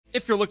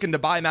If you're looking to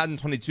buy Madden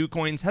 22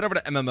 coins, head over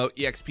to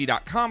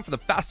MMOEXP.com for the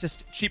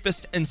fastest,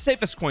 cheapest, and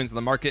safest coins on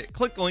the market.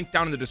 Click the link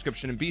down in the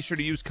description and be sure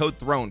to use code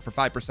THRONE for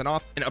 5%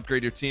 off and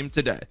upgrade your team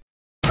today.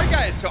 All right,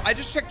 guys, so I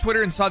just checked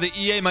Twitter and saw that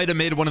EA might have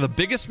made one of the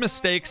biggest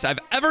mistakes I've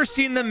ever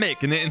seen them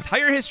make in the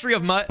entire history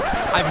of MUT.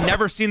 I've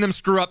never seen them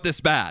screw up this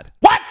bad.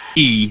 What?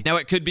 Now,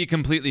 it could be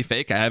completely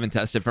fake. I haven't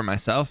tested for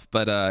myself,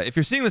 but if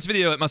you're seeing this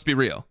video, it must be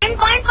real. All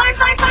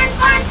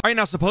right,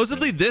 now,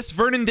 supposedly this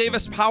Vernon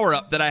Davis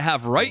power-up that I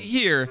have right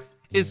here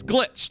is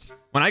glitched.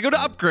 When I go to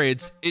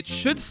upgrades, it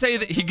should say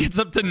that he gets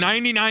up to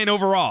 99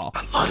 overall.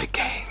 I'm on a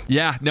game.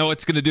 Yeah, no,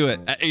 it's gonna do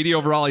it. At 80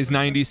 overall, he's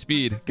 90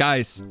 speed.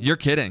 Guys, you're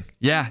kidding.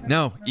 Yeah,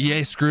 no,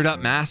 EA screwed up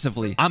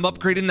massively. I'm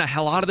upgrading the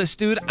hell out of this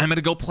dude. I'm gonna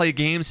go play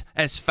games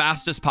as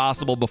fast as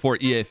possible before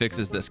EA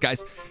fixes this.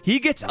 Guys, he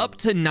gets up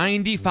to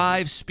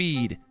 95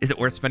 speed. Is it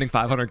worth spending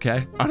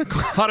 500K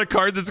on a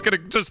card that's gonna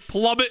just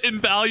plummet in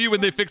value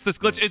when they fix this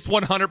glitch? It's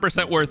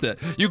 100% worth it.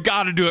 You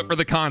gotta do it for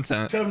the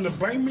content. Tell him to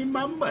bring me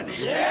my money.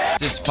 Yeah.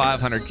 Just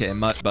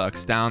 500K MUT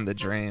bucks down the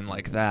drain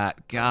like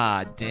that.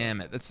 God damn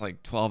it. That's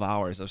like 12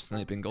 hours of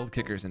sniping gold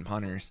kickers and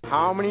punters.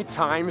 How many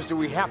times do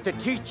we have to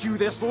teach you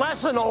this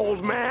lesson,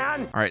 old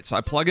man? All right, so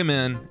I plug him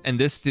in, and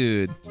this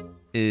dude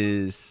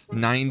is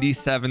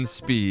 97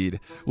 speed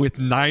with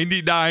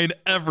 99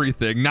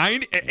 everything,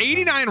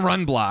 89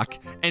 run block,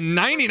 and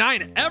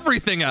 99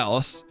 everything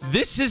else.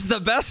 This is the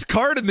best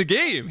card in the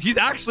game. He is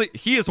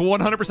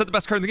 100% the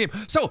best card in the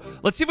game. So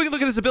let's see if we can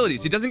look at his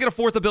abilities. He doesn't get a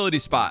 4th ability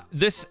spot.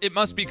 It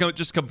must be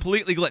just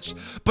completely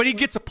glitched, but he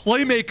gets a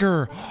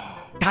playmaker.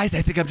 Guys,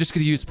 I think I'm just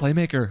going to use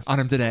Playmaker on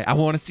him today. I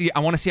want to see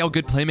how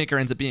good Playmaker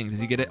ends up being. Does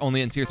he get it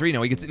only in tier 3?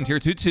 No, he gets it in tier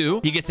 2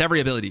 too. He gets every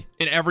ability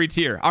in every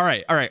tier. All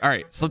right.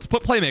 So let's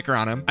put Playmaker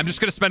on him. I'm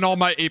just going to spend all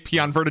my AP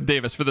on Vernon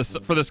Davis for this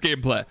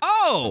gameplay.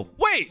 Oh,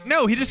 wait,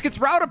 no, he just gets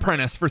Route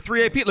Apprentice for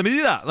 3 AP. Let me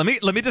do that. Let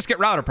me just get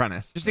Route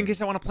Apprentice just in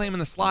case I want to play him in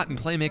the slot and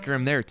Playmaker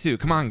him there too.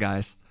 Come on,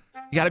 guys.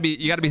 You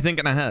gotta be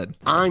thinking ahead.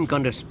 I'm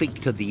going to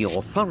speak to the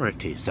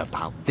authorities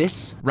about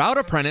this. Route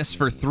Apprentice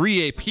for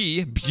 3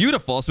 AP.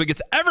 Beautiful. So he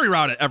gets every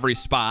route at every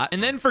spot.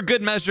 And then for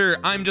good measure,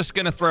 I'm just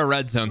gonna throw a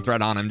red zone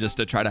threat on him just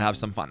to try to have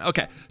some fun.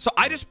 Okay, so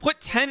I just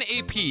put 10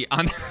 AP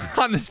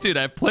on this dude.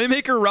 I have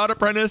Playmaker, Route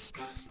Apprentice,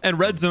 and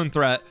red zone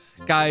threat.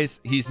 Guys,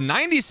 he's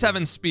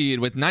 97 speed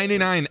with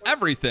 99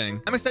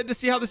 everything. I'm excited to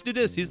see how this dude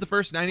is. He's the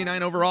first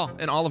 99 overall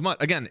in all of MUT.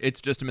 Again, it's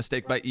just a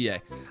mistake by EA.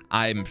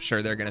 I'm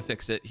sure they're gonna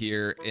fix it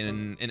here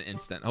in an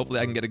instant.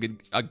 Hopefully I can get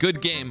a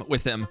good game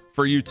with him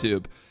for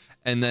YouTube,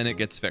 and then it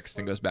gets fixed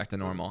and goes back to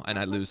normal, and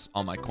I lose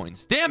all my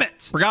coins. Damn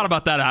it! Forgot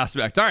about that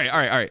aspect. All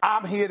right.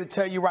 I'm here to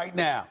tell you right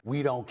now,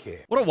 we don't care.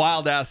 What a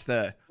wild ass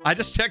day. I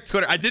just checked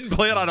Twitter. I didn't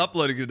plan on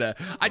uploading today.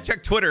 I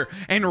checked Twitter,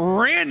 and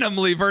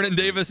randomly Vernon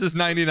Davis is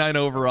 99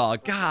 overall.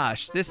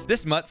 Gosh,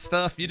 this MUT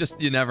stuff,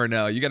 you never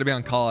know. You got to be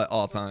on call at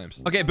all times.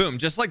 Okay, boom.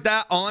 Just like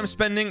that, all I'm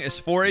spending is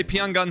 4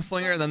 AP on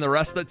Gunslinger, then the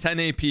rest of the 10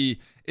 AP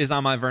is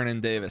on my Vernon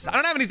Davis. I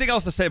don't have anything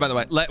else to say, by the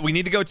way. We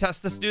need to go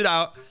test this dude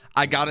out.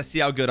 I got to see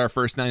how good our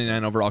first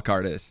 99 overall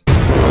card is.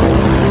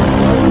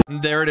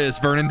 There it is,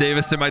 Vernon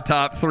Davis in my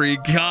top 3.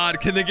 God,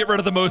 can they get rid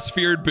of the most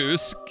feared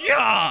boost?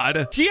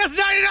 God, he has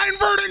 99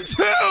 Vernon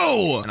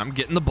too! And I'm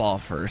getting the ball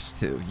first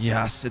too.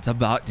 Yes, it's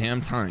about damn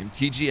time.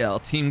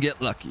 TGL, team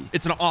get lucky.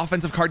 It's an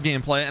offensive card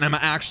gameplay, and I'm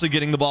actually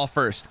getting the ball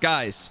first.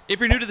 Guys, if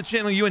you're new to the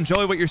channel, you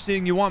enjoy what you're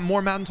seeing, you want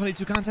more Madden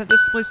 22 content, this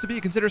is the place to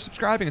be. Consider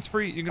subscribing. It's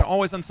free. You can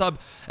always unsub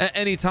at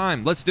any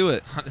time. Let's do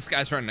it. This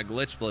guy's running a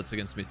glitch blitz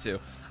against me too.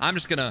 I'm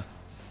just gonna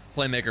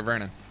Playmaker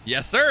Vernon.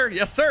 Yes, sir.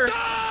 Yes, sir.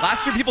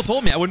 Last year, people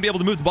told me I wouldn't be able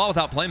to move the ball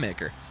without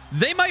Playmaker.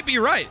 They might be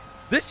right.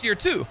 This year,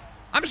 too.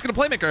 I'm just going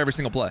to Playmaker every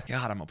single play.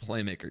 God, I'm a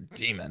Playmaker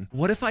demon.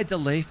 What if I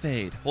delay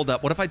fade? Hold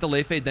up. What if I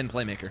delay fade, then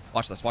Playmaker?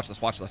 Watch this. Watch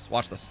this. Watch this.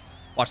 Watch this.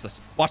 Watch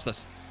this. Watch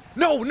this.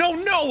 No.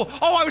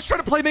 Oh, I was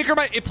trying to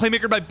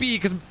Playmaker my B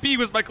because B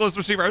was my close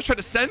receiver. I was trying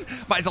to send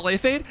my delay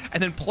fade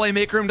and then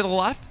Playmaker him to the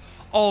left.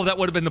 Oh, that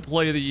would have been the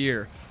play of the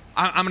year.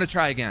 I'm going to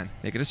try again.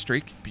 Make it a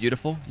streak.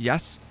 Beautiful.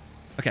 Yes.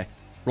 Okay.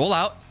 Roll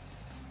out.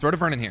 Throw to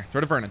Vernon here.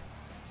 Throw to Vernon.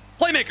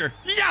 Playmaker.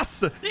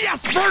 Yes.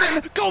 Yes,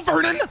 Vernon. Go,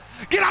 Vernon.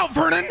 Get out,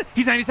 Vernon.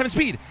 He's 97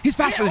 speed. He's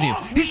faster than you.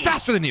 He's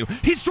faster than you.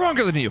 He's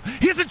stronger than you.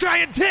 He has a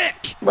giant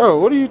dick. Bro,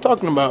 what are you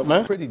talking about,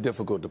 man? Pretty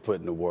difficult to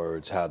put into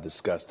words how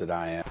disgusted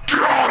I am.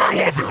 God,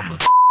 I love him.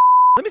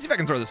 Let me see if I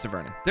can throw this to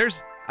Vernon.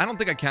 I don't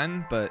think I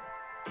can, but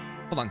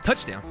hold on.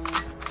 Touchdown.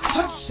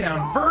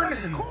 Touchdown,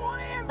 Vernon.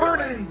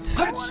 Vernon,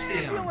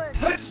 touchdown.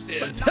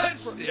 Touchdown.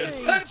 Touchdown.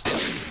 Touchdown.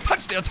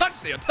 Touchdown.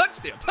 Touchdown.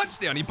 Touchdown.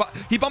 Touchdown.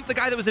 He bumped the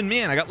guy that was in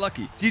man. I got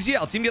lucky.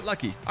 TGL, team get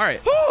lucky. All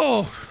right.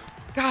 Oh,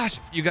 gosh,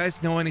 if you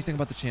guys know anything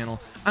about the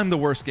channel, I'm the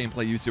worst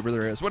gameplay YouTuber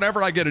there is.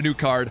 Whenever I get a new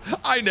card,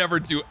 I never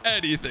do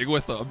anything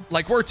with them.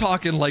 Like, we're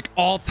talking like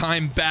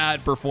all-time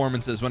bad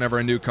performances whenever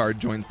a new card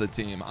joins the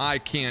team. I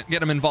can't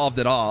get them involved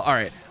at all. All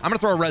right, I'm gonna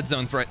throw a red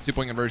zone threat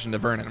 2-point conversion to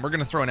Vernon. We're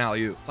gonna throw an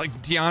alley-oop. It's like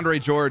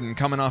DeAndre Jordan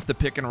coming off the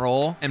pick and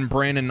roll and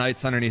Brandon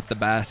Knight's underneath the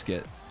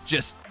basket.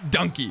 Just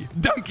dunky.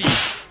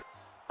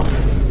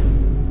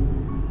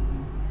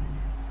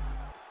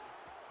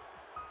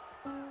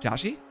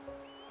 Joshy?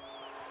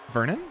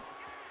 Vernon?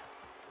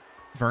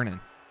 Vernon.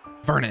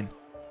 Vernon.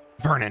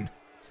 Vernon.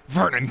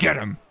 Vernon, get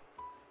him.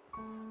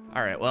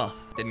 All right, well,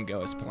 didn't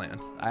go as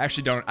planned.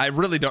 I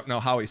really don't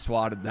know how he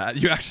swatted that.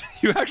 You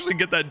actually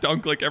get that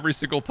dunk like every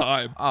single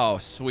time. Oh,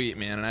 sweet,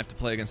 man. And I have to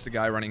play against a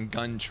guy running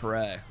gun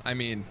tray. I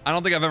mean, I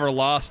don't think I've ever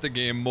lost a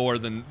game more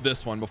than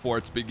this one before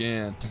it's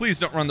began. Please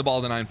don't run the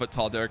ball to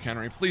 9-foot-tall Derrick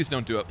Henry. Please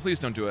don't do it. Please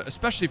don't do it,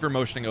 especially if you're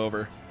motioning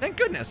over. Thank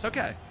goodness.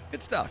 Okay,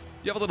 good stuff.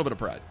 You have a little bit of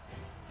pride.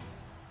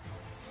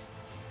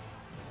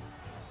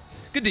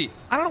 Good D.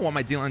 I don't know what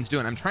my D-line's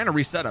doing. I'm trying to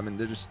reset them, and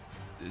they're just,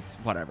 it's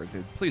whatever,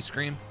 dude. Please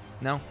scream.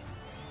 No?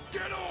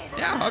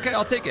 Yeah, okay,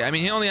 I'll take it. I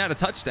mean, he only had a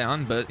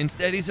touchdown, but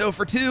instead he's 0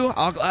 for 2.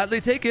 I'll gladly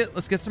take it.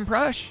 Let's get some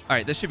pressure. All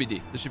right, this should be D.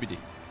 This should be D.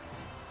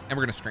 And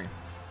we're going to scream.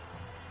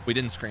 We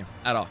didn't scream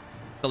at all.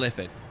 Delay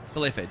fade.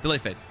 Delay fade. Delay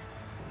fade.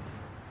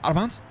 Out of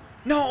bounds?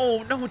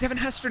 No, no, Devin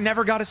Hester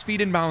never got his feet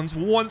in bounds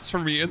once for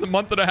me in the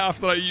month and a half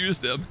that I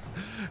used him.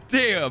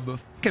 Damn.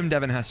 F him,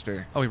 Devin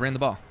Hester. Oh, he ran the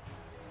ball.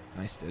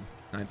 Nice, dude.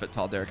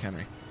 9-foot-tall Derrick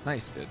Henry.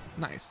 Nice, dude.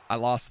 Nice. I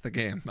lost the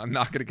game. I'm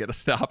not going to get a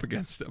stop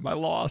against him. I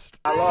lost.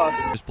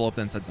 Just blow up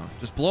the inside zone.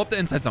 Just blow up the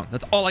inside zone.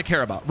 That's all I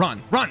care about.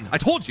 Run. Run. I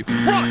told you.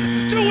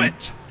 Run. Do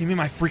it. Give me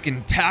my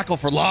freaking tackle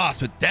for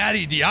loss with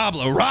Daddy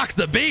Diablo. Rock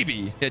the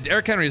baby. Yeah,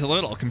 Derrick Henry's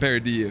little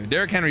compared to you.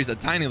 Derrick Henry's a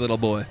tiny little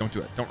boy. Don't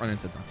do it. Don't run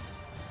inside zone.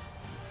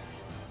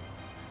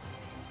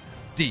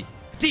 D.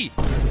 D.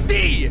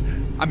 D.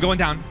 I'm going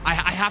down. I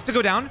have to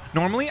go down.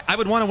 Normally, I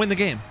would want to win the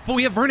game. But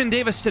we have Vernon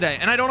Davis today,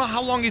 and I don't know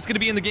how long he's going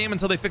to be in the game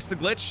until they fix the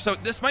glitch. So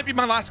this might be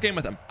my last game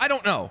with him. I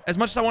don't know. As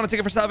much as I want to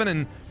take it for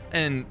 7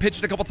 and pitch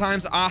it a couple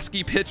times,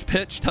 Oski,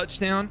 pitch,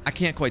 touchdown, I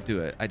can't quite do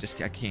it. I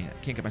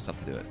can't get myself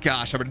to do it.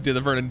 Gosh, I'm going to do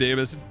the Vernon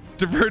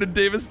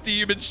Davis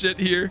demon shit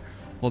here.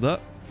 Hold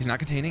up. He's not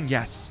containing.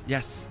 Yes,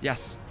 yes,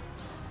 yes.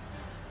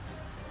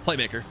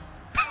 Playmaker.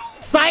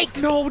 Psych!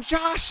 No,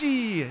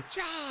 Joshy!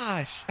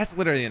 Josh! That's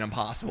literally an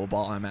impossible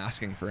ball I'm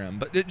asking for him.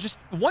 But just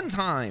one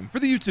time for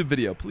the YouTube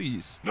video,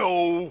 please.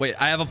 No! Wait,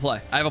 I have a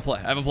play. I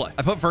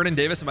put Vernon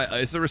Davis in my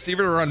ISO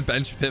receiver to run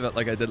bench pivot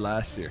like I did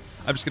last year.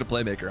 I'm just going to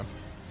playmaker him.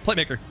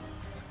 Playmaker.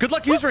 Good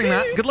luck using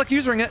that. Good luck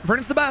using it.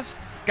 Vernon's the best.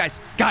 Guys,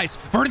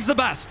 Vernon's the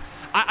best.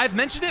 I've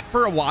mentioned it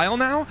for a while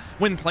now.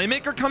 When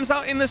Playmaker comes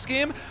out in this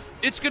game,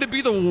 it's going to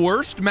be the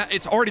worst.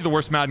 It's already the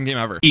worst Madden game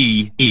ever.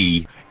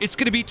 It's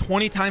going to be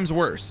 20 times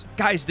worse.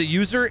 Guys, the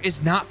user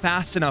is not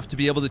fast enough to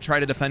be able to try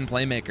to defend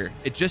Playmaker.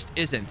 It just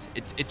isn't.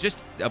 It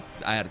just... Oh,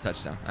 I had a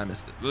touchdown. I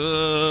missed it.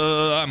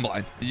 I'm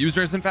blind. The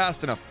user isn't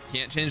fast enough.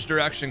 Can't change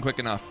direction quick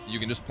enough. You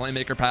can just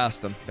Playmaker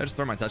past them. Did I just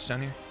throw my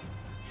touchdown here?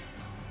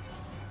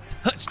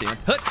 Touchdown,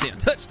 touchdown,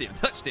 touchdown,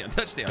 touchdown,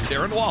 touchdown.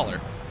 Darren Waller.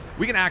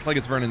 We can act like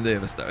it's Vernon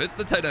Davis, though. It's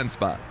the tight end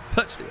spot.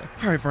 Touchdown.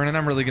 All right, Vernon,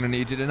 I'm really going to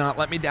need you to not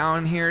let me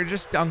down here.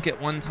 Just dunk it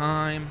one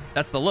time.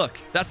 That's the look.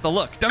 That's the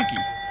look.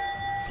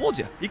 Dunky. Told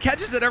you. He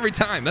catches it every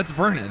time. That's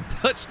Vernon.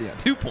 Touchdown.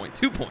 2 point.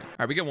 2 point. All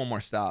right, we get one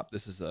more stop.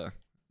 This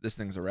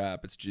thing's a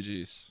wrap. It's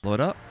GG's. Blow it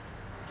up.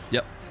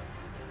 Yep.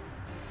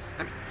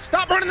 I mean,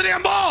 stop running the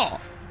damn ball.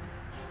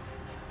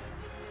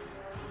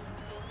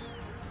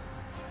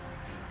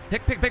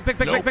 Pick.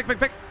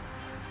 Nope.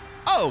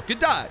 Oh, good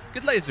dot.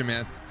 Good laser,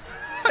 man.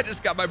 I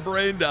just got my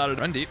brain dotted.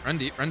 Run deep.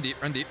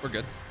 We're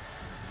good.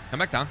 Come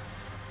back down.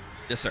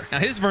 Yes, sir. Now,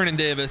 his Vernon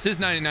Davis, his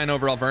 99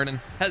 overall Vernon,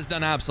 has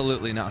done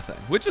absolutely nothing,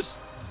 which is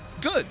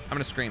good. I'm going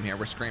to scream here.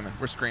 We're screaming.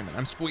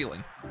 I'm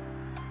squealing.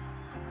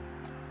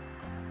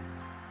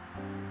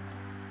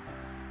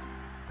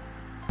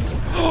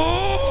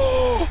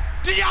 Oh,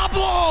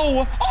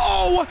 Diablo!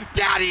 Oh,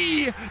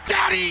 Daddy!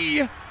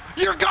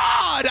 You're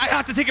God! I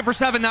have to take it for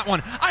 7, that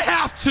one. I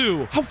have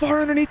to! How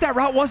far underneath that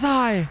route was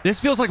I?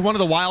 This feels like one of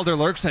the wilder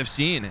lurks I've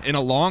seen in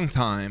a long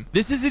time.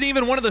 This isn't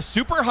even one of the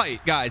super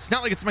height guys. It's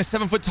not like it's my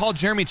 7-foot-tall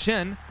Jeremy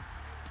Chin.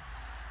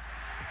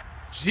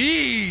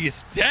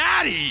 Jeez,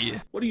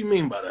 Daddy! What do you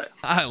mean by that?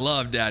 I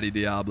love Daddy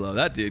Diablo.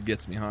 That dude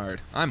gets me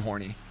hard. I'm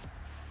horny.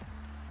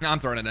 No, I'm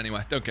throwing it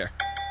anyway. Don't care.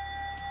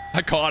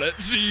 I caught it.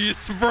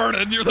 Jeez,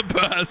 Vernon, you're the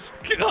best.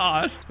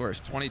 Gosh. Score is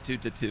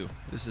 22-2.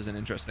 This is an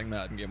interesting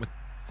Madden game with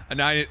a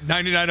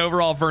 99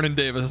 overall Vernon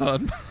Davis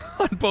on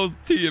both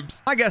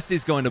teams. I guess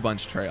he's going to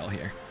bunch trail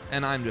here.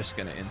 And I'm just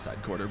going to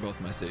inside quarter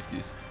both my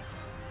safeties.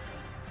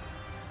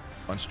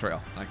 Bunch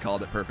trail. I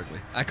called it perfectly.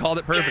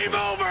 Game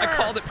over! I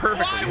called it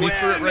perfectly. He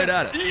threw it right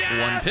at it.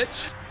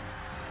 Yes!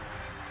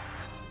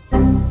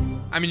 One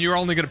pitch. I mean, you're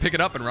only going to pick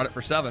it up and run it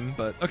for 7,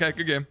 but okay,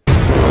 good game.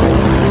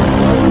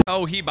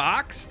 Oh, he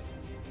boxed?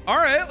 All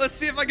right, let's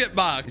see if I get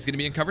boxed. He's going to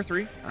be in cover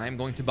 3. I'm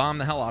going to bomb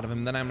the hell out of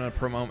him. Then I'm going to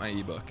promote my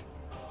ebook.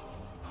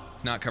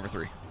 It's not cover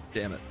 3.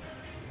 Damn it.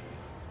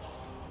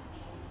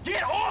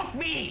 Get off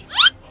me!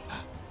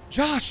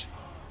 Josh!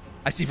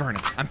 I see Vernon.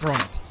 I'm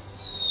throwing it.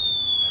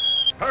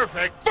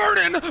 Perfect.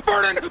 Vernon!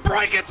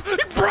 Break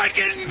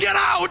it and get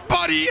out,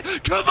 buddy!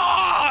 Come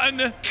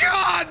on!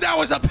 God, that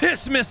was a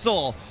piss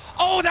missile!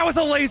 Oh, that was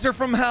a laser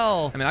from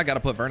hell! I mean, I got to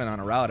put Vernon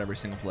on a route every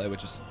single play,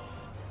 which is...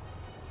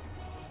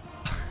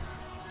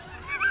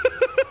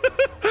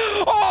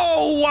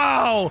 Oh,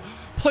 wow!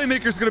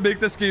 Playmaker's going to make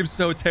this game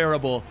so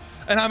terrible.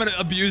 And I'm going to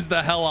abuse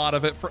the hell out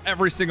of it for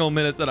every single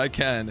minute that I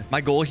can. My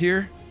goal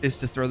here is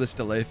to throw this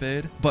delay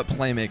fade, but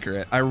playmaker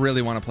it. I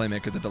really want to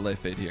playmaker the delay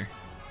fade here.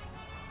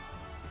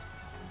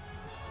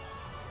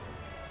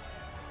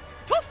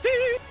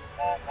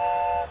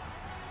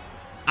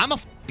 I'm a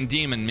f***ing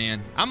demon,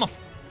 man. I'm a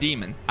f***ing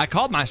demon. I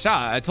called my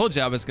shot. I told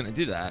you I was going to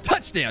do that.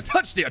 Touchdown,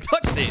 touchdown,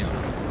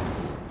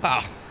 touchdown.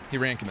 Ah, he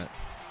ran commit.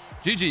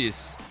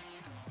 GG's.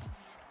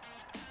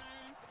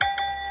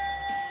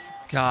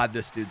 God,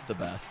 this dude's the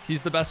best.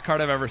 He's the best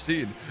card I've ever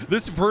seen.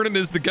 This Vernon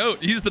is the GOAT.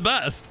 He's the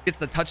best. Gets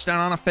the touchdown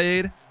on a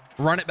fade,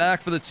 run it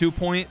back for the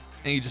 2-point,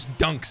 and he just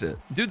dunks it.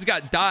 Dude's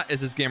got dot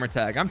as his gamer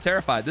tag. I'm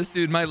terrified. This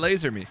dude might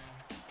laser me.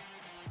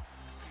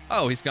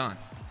 Oh, he's gone.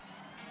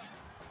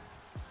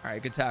 All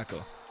right, good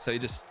tackle. So he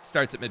just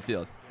starts at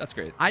midfield. That's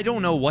great. I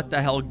don't know what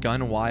the hell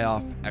gun Y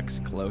off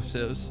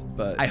explosives,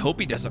 but I hope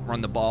he doesn't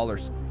run the ball or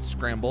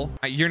scramble.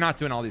 You're not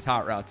doing all these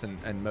hot routes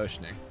and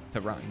motioning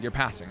to run. You're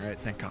passing, right?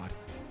 Thank God.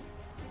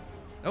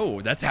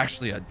 Oh, that's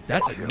actually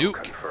that's a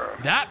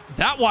nuke.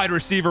 That wide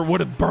receiver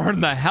would have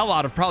burned the hell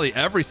out of probably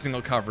every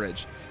single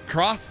coverage.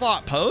 Cross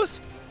slot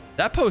post?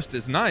 That post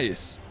is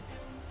nice.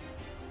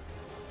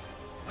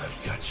 I've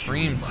got you.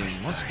 Dream team.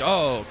 Let's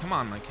go. Come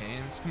on, my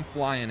Canes. Come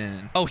flying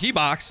in. Oh, he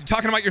boxed. You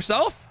talking about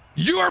yourself?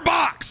 You are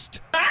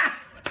boxed.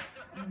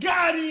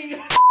 Got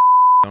him.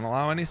 Don't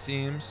allow any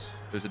seams.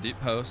 There's a deep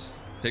post.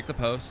 Take the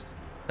post.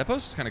 That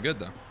post is kind of good,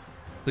 though.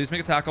 Please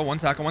make a tackle. One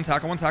tackle, one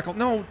tackle, one tackle.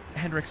 No,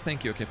 Hendricks,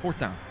 thank you. Okay, 4th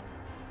down.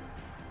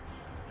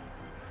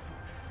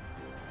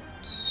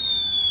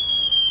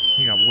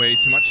 He got way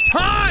too much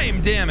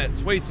time. Damn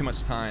it. Way too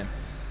much time.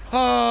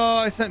 Oh,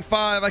 I sent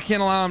 5. I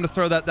can't allow him to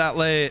throw that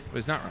late. Oh,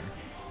 he's not running.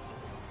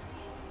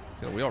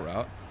 He's got a wheel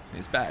route.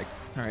 He's bagged.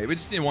 All right, we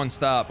just need 1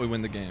 stop. We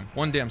win the game.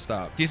 1 damn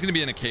stop. He's going to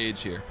be in a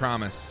cage here.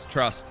 Promise.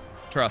 Trust.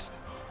 Trust.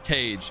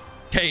 Cage.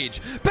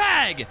 Cage.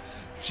 Bag!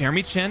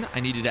 Jeremy Chin, I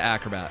need you to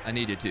acrobat. I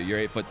need you to. You're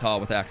 8 foot tall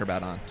with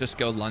acrobat on. Just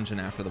go lunging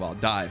after the ball.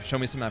 Dive. Show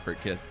me some effort,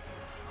 kid.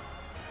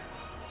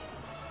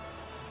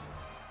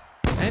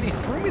 And he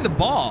threw me the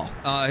ball.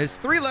 His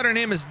 3-letter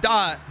name is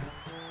Dot.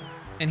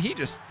 And he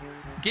just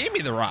gave me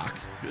the rock.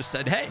 Just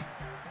said, hey,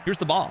 here's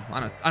the ball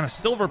on a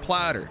silver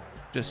platter.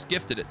 Just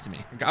gifted it to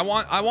me. I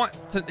want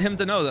him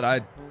to know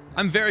that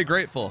I'm very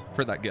grateful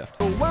for that gift.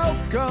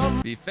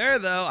 Welcome. Be fair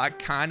though, I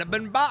kind of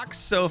been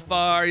boxed so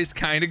far. He's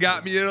kind of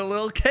got me in a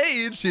little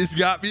cage. He's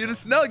got me in a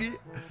snuggie.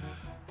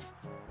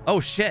 Oh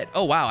shit.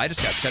 Oh wow, I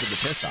just got shedded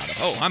the piss out of.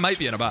 Oh, I might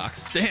be in a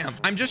box. Damn.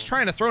 I'm just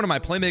trying to throw to my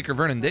playmaker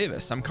Vernon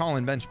Davis. I'm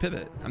calling bench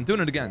pivot. I'm doing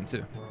it again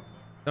too.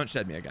 Don't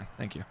shed me again.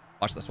 Thank you.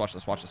 Watch this, watch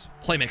this, watch this.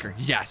 Playmaker,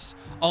 yes.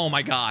 Oh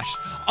my gosh.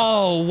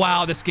 Oh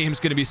wow, this game's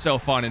gonna be so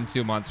fun in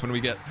 2 months when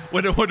we get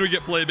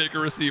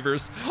playmaker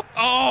receivers.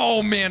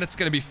 Oh man, it's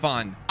gonna be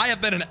fun. I have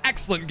been an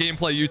excellent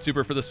gameplay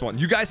YouTuber for this one.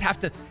 You guys have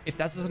to, if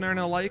that doesn't earn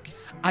a like,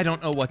 I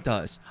don't know what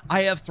does.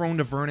 I have thrown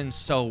to Vernon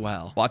so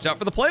well. Watch out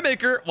for the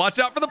playmaker. Watch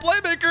out for the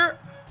playmaker.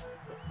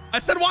 I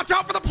said watch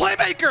out for the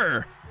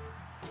playmaker.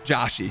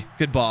 Joshy,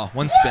 good ball,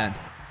 1 spin.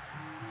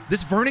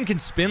 This Vernon can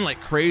spin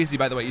like crazy,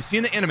 by the way. You see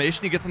in the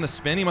animation he gets on the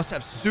spin? He must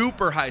have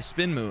super high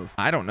spin move.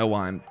 I don't know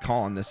why I'm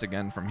calling this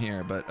again from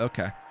here, but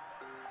okay.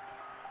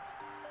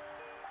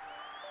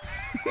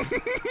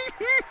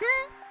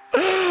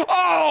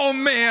 Oh,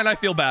 man, I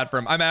feel bad for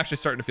him. I'm actually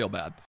starting to feel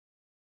bad.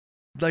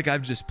 Like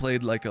I've just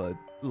played like an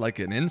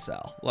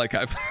incel. Like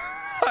I've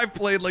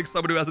played like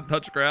someone who hasn't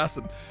touched grass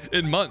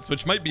in months,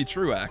 which might be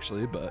true,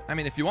 actually. But, I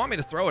mean, if you want me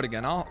to throw it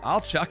again, I'll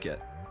chuck it.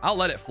 I'll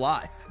let it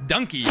fly.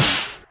 Donkey.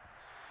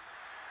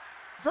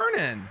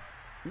 Vernon,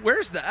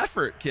 where's the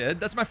effort,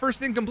 kid? That's my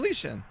first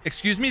incompletion.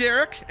 Excuse me,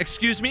 Derek.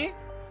 Excuse me.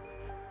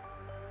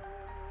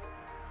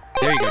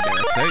 There you go,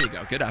 Derek. There you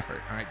go. Good effort.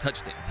 All right,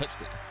 touchdown,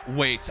 touchdown.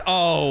 Wait.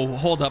 Oh,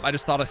 hold up. I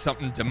just thought of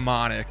something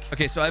demonic.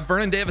 Okay, so I have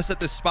Vernon Davis at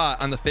this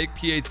spot on the fake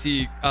PAT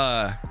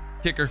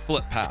kicker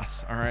flip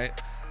pass. All right.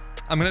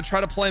 I'm going to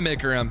try to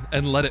playmaker him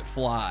and let it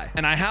fly.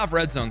 And I have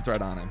red zone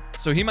threat on him,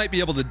 so he might be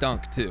able to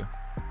dunk too.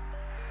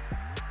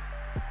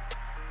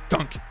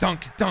 Dunk,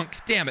 dunk, dunk.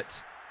 Damn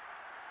it.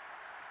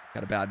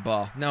 Got a bad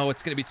ball. No,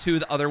 it's going to be 2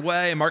 the other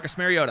way. Marcus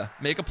Mariota,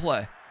 make a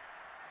play.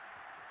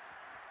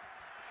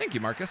 Thank you,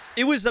 Marcus.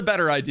 It was a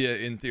better idea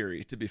in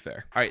theory, to be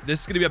fair. All right,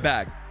 this is going to be a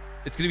bag.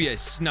 It's going to be a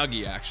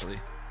snuggie, actually.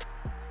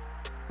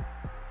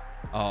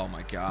 Oh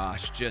my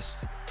gosh,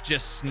 just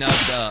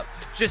snugged up.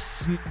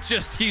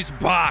 Just he's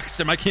boxed,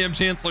 and my Cam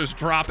Chancellor's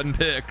dropping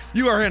picks.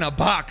 You are in a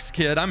box,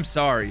 kid. I'm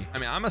sorry. I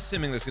mean, I'm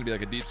assuming there's going to be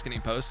like a deep skinny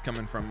post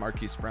coming from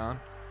Marquise Brown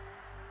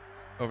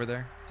over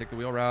there. Take the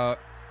wheel route.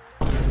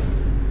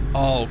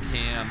 Oh,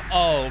 Cam.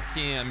 Oh,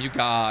 Cam, you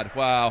God.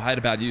 Wow, I had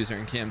a bad user,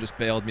 and Cam just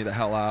bailed me the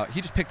hell out.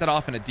 He just picked it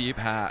off in a deep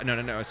hat.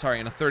 No,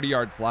 sorry, in a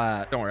 30-yard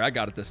flat. Don't worry, I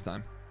got it this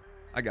time.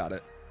 I got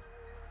it.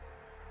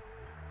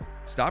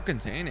 Stop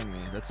containing me.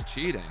 That's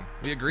cheating.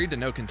 We agreed to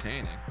no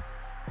containing.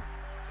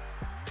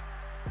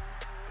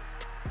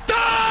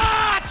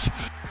 Dot!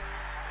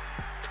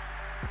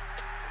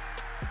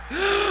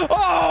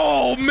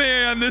 Oh,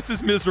 man, this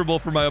is miserable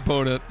for my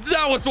opponent.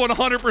 That was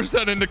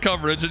 100% into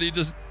coverage, and he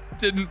just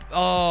didn't.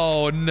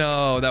 Oh,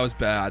 no, that was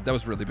bad. That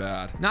was really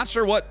bad. Not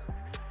sure what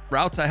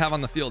routes I have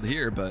on the field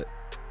here, but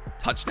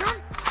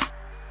Touchdown?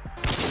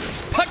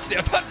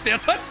 Touchdown, touchdown,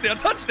 touchdown,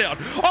 touchdown.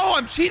 Oh,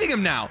 I'm cheating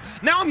him now.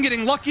 Now I'm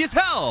getting lucky as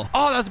hell.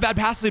 Oh, that was a bad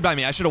pass lead by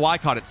me. I should have Y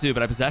caught it too,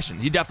 but I possession.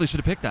 He definitely should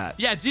have picked that.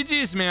 Yeah,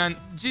 GG's, man.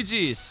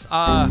 GG's.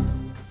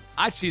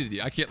 I cheated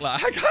you. I can't lie.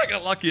 I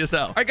got lucky as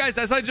hell. All right, guys,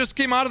 as I just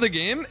came out of the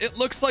game, it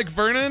looks like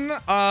Vernon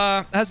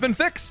has been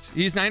fixed.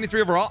 He's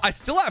 93 overall. I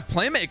still have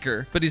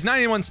Playmaker, but he's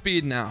 91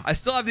 speed now. I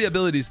still have the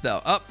abilities,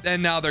 though. Up,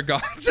 and now they're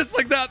gone. Just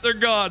like that, they're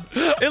gone.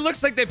 It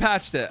looks like they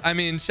patched it. I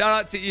mean, shout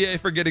out to EA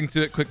for getting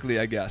to it quickly,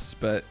 I guess.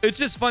 But it's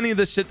just funny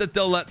the shit that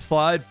they'll let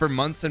slide for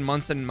months and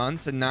months and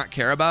months and not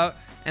care about.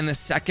 And the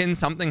second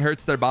something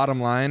hurts their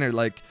bottom line or,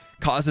 like,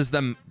 causes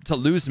them to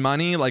lose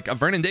money, like a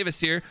Vernon Davis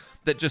here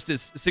that just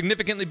is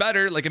significantly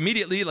better, like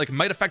immediately, like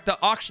might affect the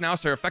auction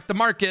house or affect the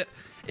market,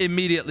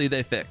 immediately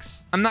they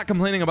fix. I'm not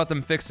complaining about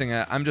them fixing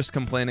it. I'm just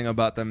complaining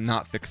about them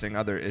not fixing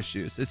other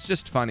issues. It's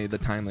just funny, the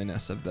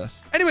timeliness of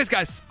this. Anyways,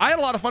 guys, I had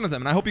a lot of fun with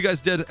them, and I hope you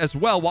guys did as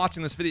well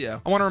watching this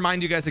video. I want to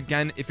remind you guys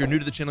again, if you're new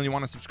to the channel and you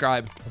want to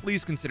subscribe,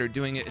 please consider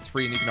doing it. It's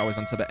free, and you can always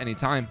unsub at any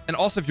time. And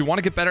also, if you want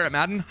to get better at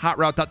Madden,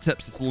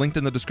 hotroute.tips. It's linked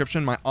in the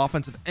description. My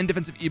offensive and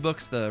defensive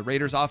ebooks, the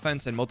Raiders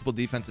offense and multiple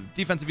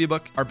defensive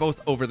ebook are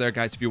both over there,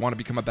 guys. If you want to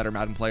become a better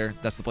Madden player,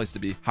 that's the place to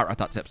be.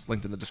 Hotroute.tips,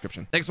 linked in the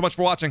description. Thanks so much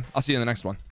for watching. I'll see you in the next one.